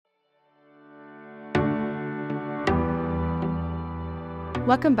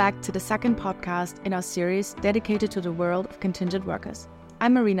Welcome back to the second podcast in our series dedicated to the world of contingent workers.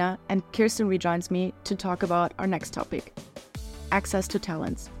 I'm Marina, and Kirsten rejoins me to talk about our next topic, access to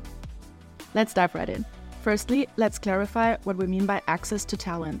talents. Let's dive right in. Firstly, let's clarify what we mean by access to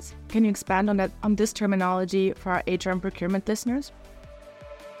talents. Can you expand on this terminology for our HR and procurement listeners?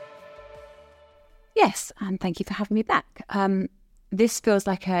 Yes, and thank you for having me back. This feels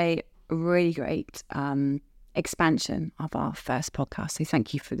like a really great expansion of our first podcast, so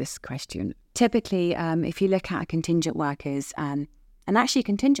thank you for this question. Typically, if you look at contingent workers, and actually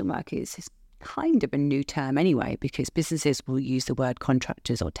contingent workers is kind of a new term anyway, because businesses will use the word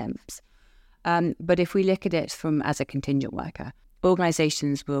contractors or temps. But if we look at it as a contingent worker,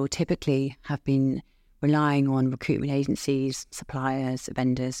 organisations will typically have been relying on recruitment agencies, suppliers,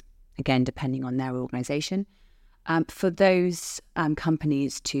 vendors, again, depending on their organisation, for those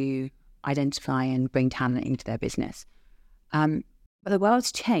companies to identify and bring talent into their business. But the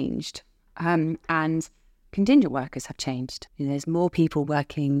world's changed, and contingent workers have changed. There's more people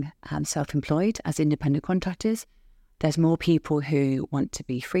working self-employed as independent contractors. There's more people who want to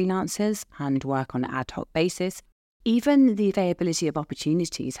be freelancers and work on an ad hoc basis. Even the availability of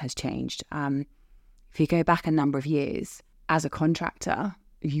opportunities has changed. If you go back a number of years, as a contractor,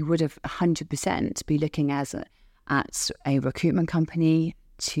 you would have 100% be looking at a recruitment company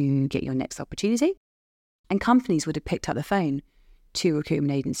to get your next opportunity. And companies would have picked up the phone to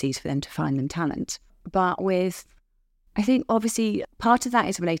recruitment agencies for them to find them talent. But I think obviously part of that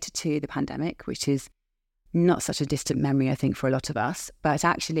is related to the pandemic, which is not such a distant memory, I think, for a lot of us. But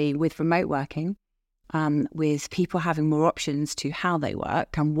actually with remote working, with people having more options to how they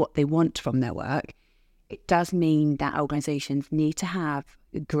work and what they want from their work, it does mean that organisations need to have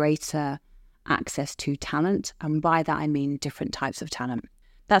greater access to talent. And by that, I mean different types of talent.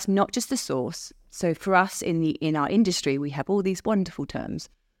 That's not just the source. So for us in our industry, we have all these wonderful terms.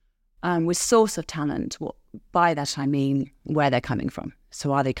 With source of talent, by that I mean where they're coming from.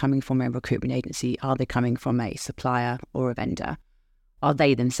 So are they coming from a recruitment agency? Are they coming from a supplier or a vendor? Are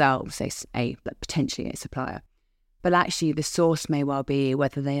they themselves potentially a supplier? But actually the source may well be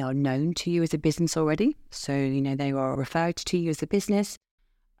whether they are known to you as a business already. So, they are referred to you as a business,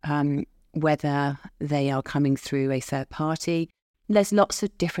 whether they are coming through a third party. There's lots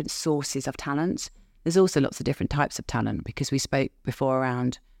of different sources of talent. There's also lots of different types of talent, because we spoke before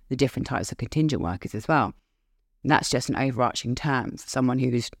around the different types of contingent workers as well. And that's just an overarching term for someone who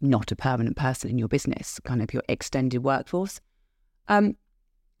is not a permanent person in your business, kind of your extended workforce. So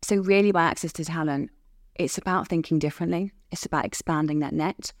really by access to talent, it's about thinking differently. It's about expanding that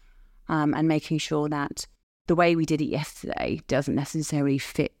net and making sure that the way we did it yesterday doesn't necessarily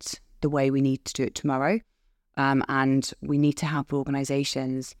fit the way we need to do it tomorrow. And we need to help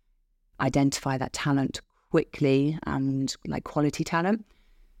organisations identify that talent quickly and like quality talent.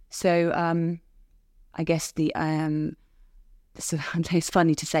 So I guess it's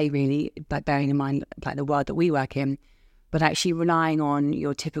funny to say really, but bearing in mind like the world that we work in, but actually relying on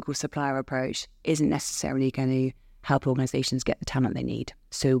your typical supplier approach isn't necessarily going to help organisations get the talent they need.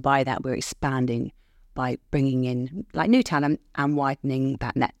 So by that, we're expanding by bringing in like new talent and widening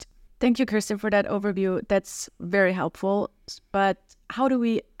that net. Thank you, Kirsten, for that overview. That's very helpful. But how do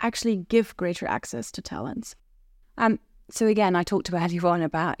we actually give greater access to talents? So again, I talked earlier on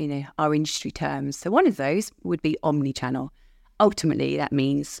about, our industry terms. So one of those would be omni-channel. Ultimately, that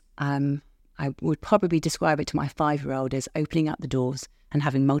means I would probably describe it to my 5-year-old as opening up the doors and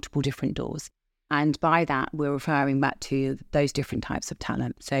having multiple different doors. And by that, we're referring back to those different types of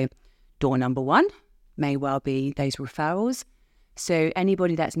talent. So door number 1 may well be those referrals. So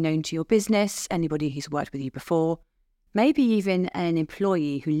anybody that's known to your business, anybody who's worked with you before, maybe even an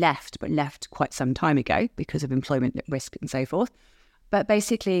employee who left quite some time ago because of employment risk and so forth. But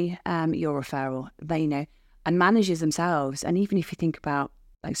basically, your referral, and managers themselves. And even if you think about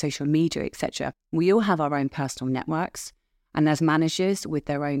like social media, etc., we all have our own personal networks. And as managers with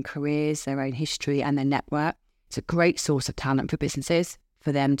their own careers, their own history and their network, it's a great source of talent for businesses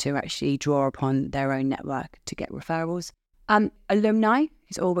for them to actually draw upon their own network to get referrals. Alumni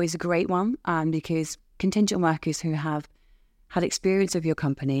is always a great one because contingent workers who have had experience of your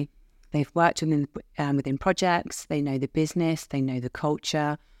company, they've worked within projects, they know the business, they know the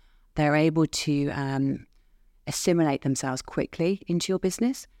culture, they're able to assimilate themselves quickly into your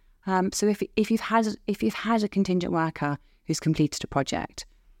business. So if you've had a contingent worker who's completed a project,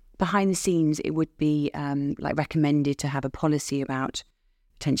 behind the scenes it would be recommended to have a policy about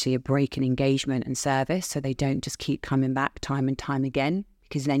potentially a break in engagement and service, so they don't just keep coming back time and time again,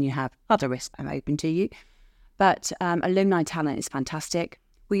 because then you have other risks open to you. But alumni talent is fantastic.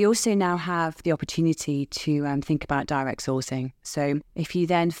 We also now have the opportunity to think about direct sourcing. So if you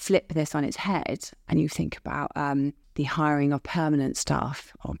then flip this on its head and you think about the hiring of permanent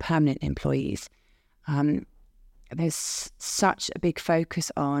staff or permanent employees, there's such a big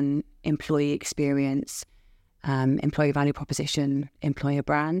focus on employee experience, employee value proposition, employer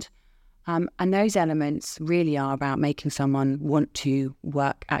brand. And those elements really are about making someone want to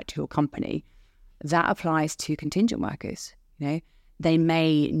work at your company. That applies to contingent workers. They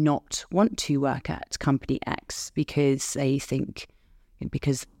may not want to work at company X because they think,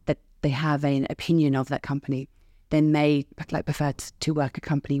 because that they have an opinion of that company. They may prefer to work at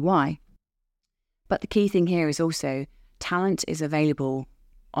company Y. But the key thing here is also talent is available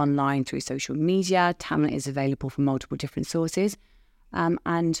online through social media. Talent is available from multiple different sources.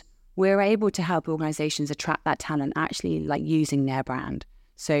 And we're able to help organizations attract that talent actually using their brand.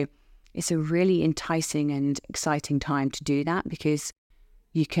 So it's a really enticing and exciting time to do that, because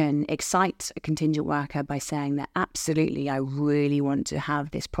you can excite a contingent worker by saying that absolutely, I really want to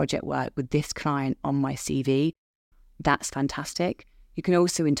have this project work with this client on my CV. That's fantastic. You can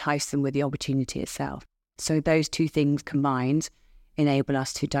also entice them with the opportunity itself. So those two things combined enable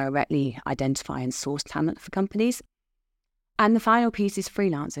us to directly identify and source talent for companies. And the final piece is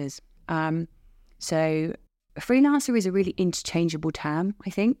freelancers. So a freelancer is a really interchangeable term, I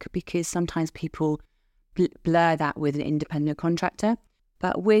think, because sometimes people blur that with an independent contractor.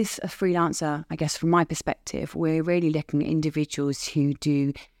 But with a freelancer, I guess from my perspective, we're really looking at individuals who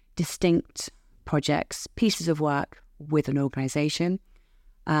do distinct projects, pieces of work with an organisation,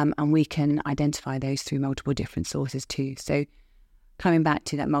 and we can identify those through multiple different sources too. So coming back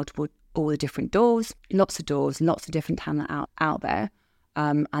to that all the different doors, lots of different talent out there,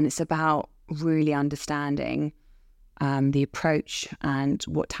 and it's about really understanding the approach and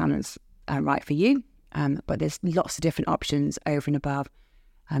what talent's right for you. But there's lots of different options over and above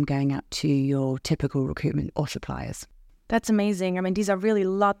going out to your typical recruitment or suppliers. That's amazing. I mean, these are really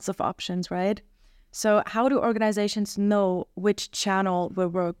lots of options, right? So how do organizations know which channel will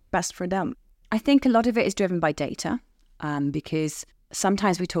work best for them? I think a lot of it is driven by data, because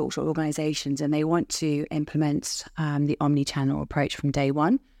sometimes we talk to organizations and they want to implement the omni-channel approach from day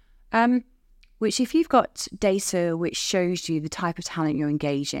one, which if you've got data which shows you the type of talent you're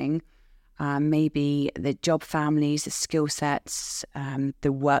engaging, maybe the job families, the skill sets,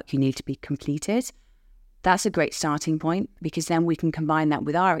 the work you need to be completed, that's a great starting point, because then we can combine that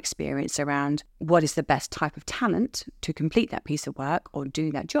with our experience around what is the best type of talent to complete that piece of work or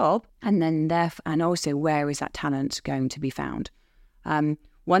do that job, and also where is that talent going to be found.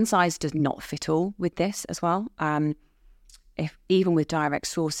 One size does not fit all with this as well. Even with direct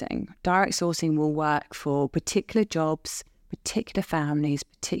sourcing will work for particular jobs, particular families,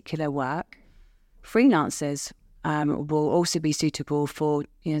 particular work. Freelancers will also be suitable for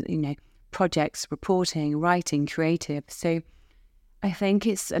projects, reporting, writing, creative. So I think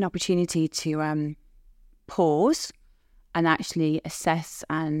it's an opportunity to pause and actually assess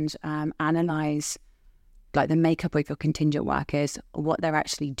and analyze the makeup of your contingent workers, what they're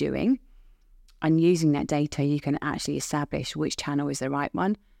actually doing. And using that data, you can actually establish which channel is the right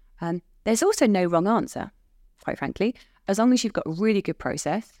one. There's also no wrong answer, quite frankly. As long as you've got a really good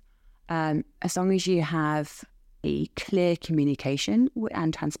process, as long as you have a clear communication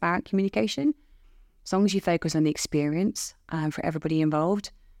and transparent communication, as long as you focus on the experience for everybody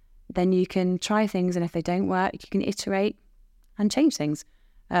involved, then you can try things, and if they don't work, you can iterate and change things.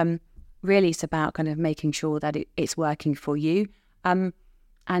 Really, it's about kind of making sure that it's working for you.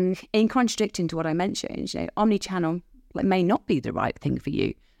 And in contradicting to what I mentioned, omni-channel may not be the right thing for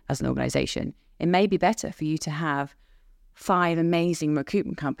you as an organisation. It may be better for you to have 5 amazing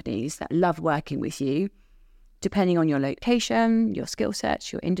recruitment companies that love working with you, depending on your location, your skill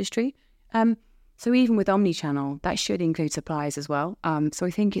sets, your industry. So even with omni-channel, that should include suppliers as well. So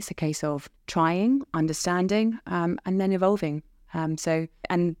I think it's a case of trying, understanding, and then evolving. And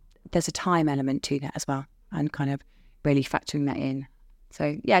there's a time element to that as well, and kind of really factoring that in.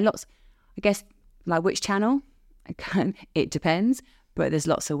 So yeah, lots, I guess, which channel, it depends, but there's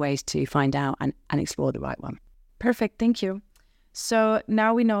lots of ways to find out and explore the right one. Perfect, thank you. So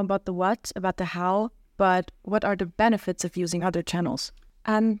now we know about the what, about the how, but what are the benefits of using other channels?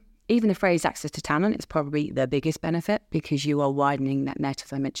 Even the phrase access to talent is probably the biggest benefit, because you are widening that net,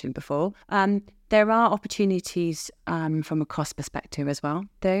 as I mentioned before. There are opportunities from a cost perspective as well,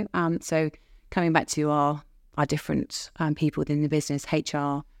 though. So coming back to our different people within the business,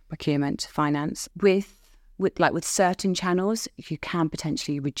 HR, procurement, finance, with certain channels, you can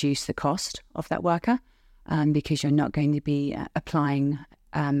potentially reduce the cost of that worker, because you're not going to be applying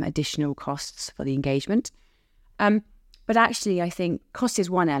additional costs for the engagement. But actually, I think cost is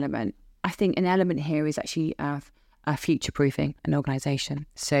one element. I think an element here is actually future-proofing an organisation.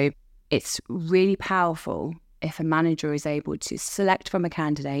 So it's really powerful if a manager is able to select from a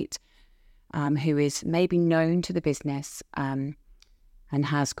candidate who is maybe known to the business and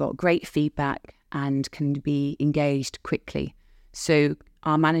has got great feedback and can be engaged quickly. So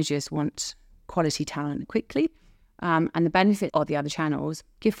our managers want quality talent quickly, and the benefit of the other channels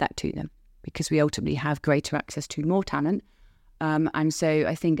give that to them because we ultimately have greater access to more talent. And so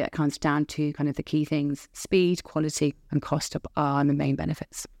I think it comes down to kind of the key things: speed, quality, and cost are the main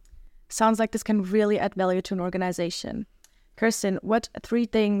benefits. Sounds like this can really add value to an organization. Kirsten, what 3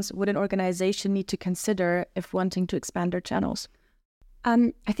 things would an organization need to consider if wanting to expand their channels?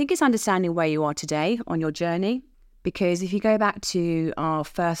 I think it's understanding where you are today on your journey, because if you go back to our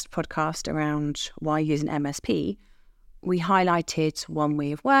first podcast around why use an MSP, we highlighted one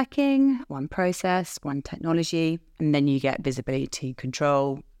way of working, one process, one technology, and then you get visibility,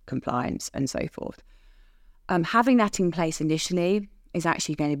 control, compliance, and so forth. Having that in place initially is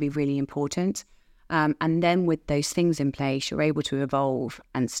actually going to be really important. And then with those things in place, you're able to evolve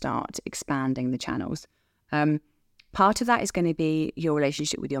and start expanding the channels. Part of that is going to be your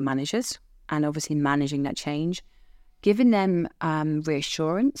relationship with your managers and obviously managing that change, giving them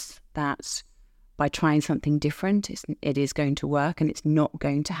reassurance that by trying something different, it is going to work and it's not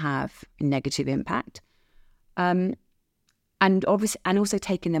going to have a negative impact. And also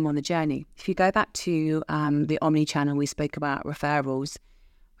taking them on the journey. If you go back to the omni-channel, we spoke about referrals.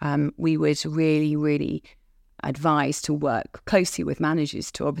 We would really, really advise to work closely with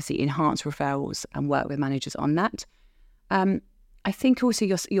managers to obviously enhance referrals and work with managers on that. I think also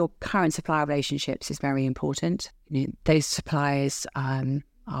your current supplier relationships is very important. Those suppliers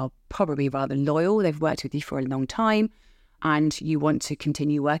are probably rather loyal. They've worked with you for a long time and you want to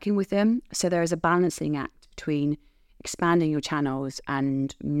continue working with them. So there is a balancing act between expanding your channels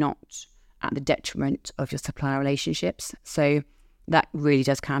and not at the detriment of your supplier relationships. So that really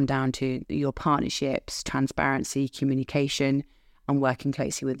does come down to your partnerships, transparency, communication, and working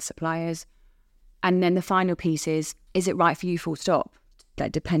closely with suppliers. And then the final piece is it right for you, full stop,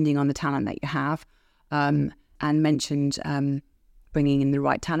 that depending on the talent that you have, and mentioned bringing in the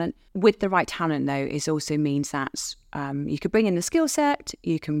right talent. With the right talent, though, it also means that you could bring in the skill set,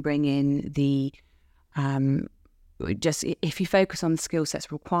 you can bring in the, just if you focus on the skill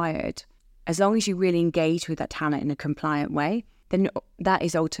sets required, as long as you really engage with that talent in a compliant way, then that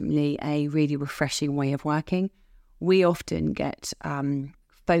is ultimately a really refreshing way of working. We often get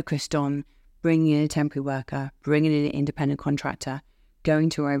focused on bringing in a temporary worker, bringing in an independent contractor, going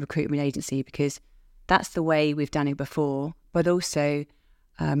to our recruitment agency, because that's the way we've done it before. But also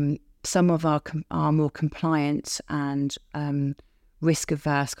some of our more compliant and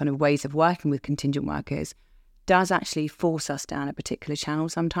risk-averse kind of ways of working with contingent workers does actually force us down a particular channel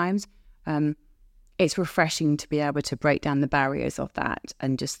sometimes. It's refreshing to be able to break down the barriers of that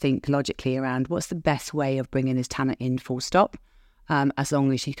and just think logically around what's the best way of bringing this talent in, full stop, as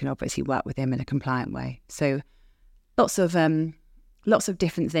long as you can obviously work with them in a compliant way. So lots of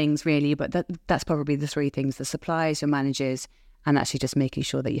different things really, but that's probably the 3 things: the suppliers, your managers, and actually just making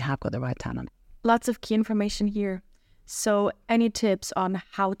sure that you have got the right talent. Lots of key information here. So any tips on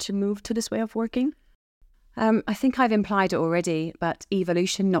how to move to this way of working? I think I've implied it already, but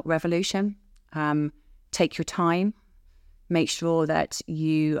evolution, not revolution. Take your time, make sure that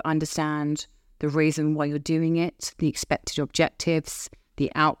you understand the reason why you're doing it, the expected objectives, the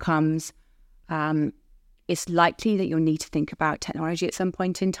outcomes. It's likely that you'll need to think about technology at some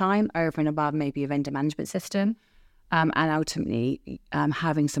point in time over and above maybe a vendor management system, and ultimately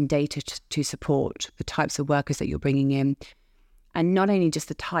having some data to support the types of workers that you're bringing in. And not only just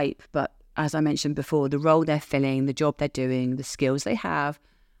the type, but as I mentioned before, the role they're filling, the job they're doing, the skills they have,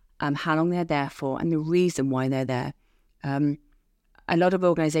 how long they're there for, and the reason why they're there. A lot of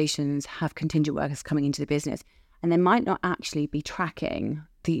organizations have contingent workers coming into the business, and they might not actually be tracking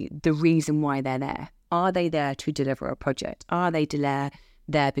the reason why they're there. Are they there to deliver a project? Are they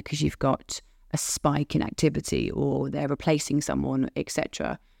there because you've got a spike in activity or they're replacing someone,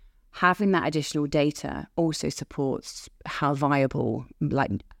 etc.? Having that additional data also supports how viable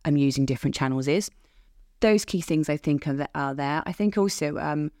using different channels is. Those key things I think are there. I think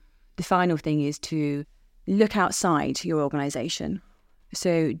also the final thing is to look outside your organization.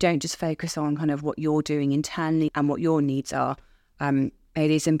 So don't just focus on kind of what you're doing internally and what your needs are. It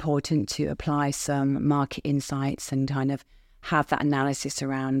is important to apply some market insights and kind of have that analysis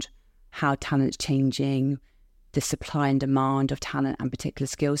around how talent's changing, the supply and demand of talent and particular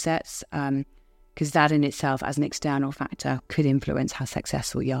skill sets, because that in itself as an external factor could influence how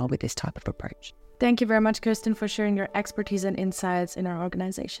successful you are with this type of approach. Thank you very much, Kirsten, for sharing your expertise and insights in our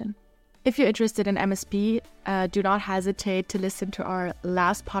organization. If you're interested in MSP, do not hesitate to listen to our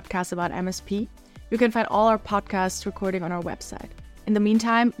last podcast about MSP. You can find all our podcast recording on our website. In the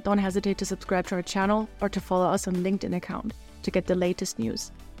meantime, don't hesitate to subscribe to our channel or to follow us on LinkedIn account to get the latest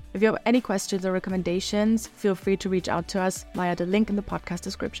news. If you have any questions or recommendations, feel free to reach out to us via the link in the podcast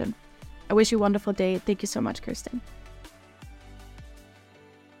description. I wish you a wonderful day. Thank you so much, Kirsten.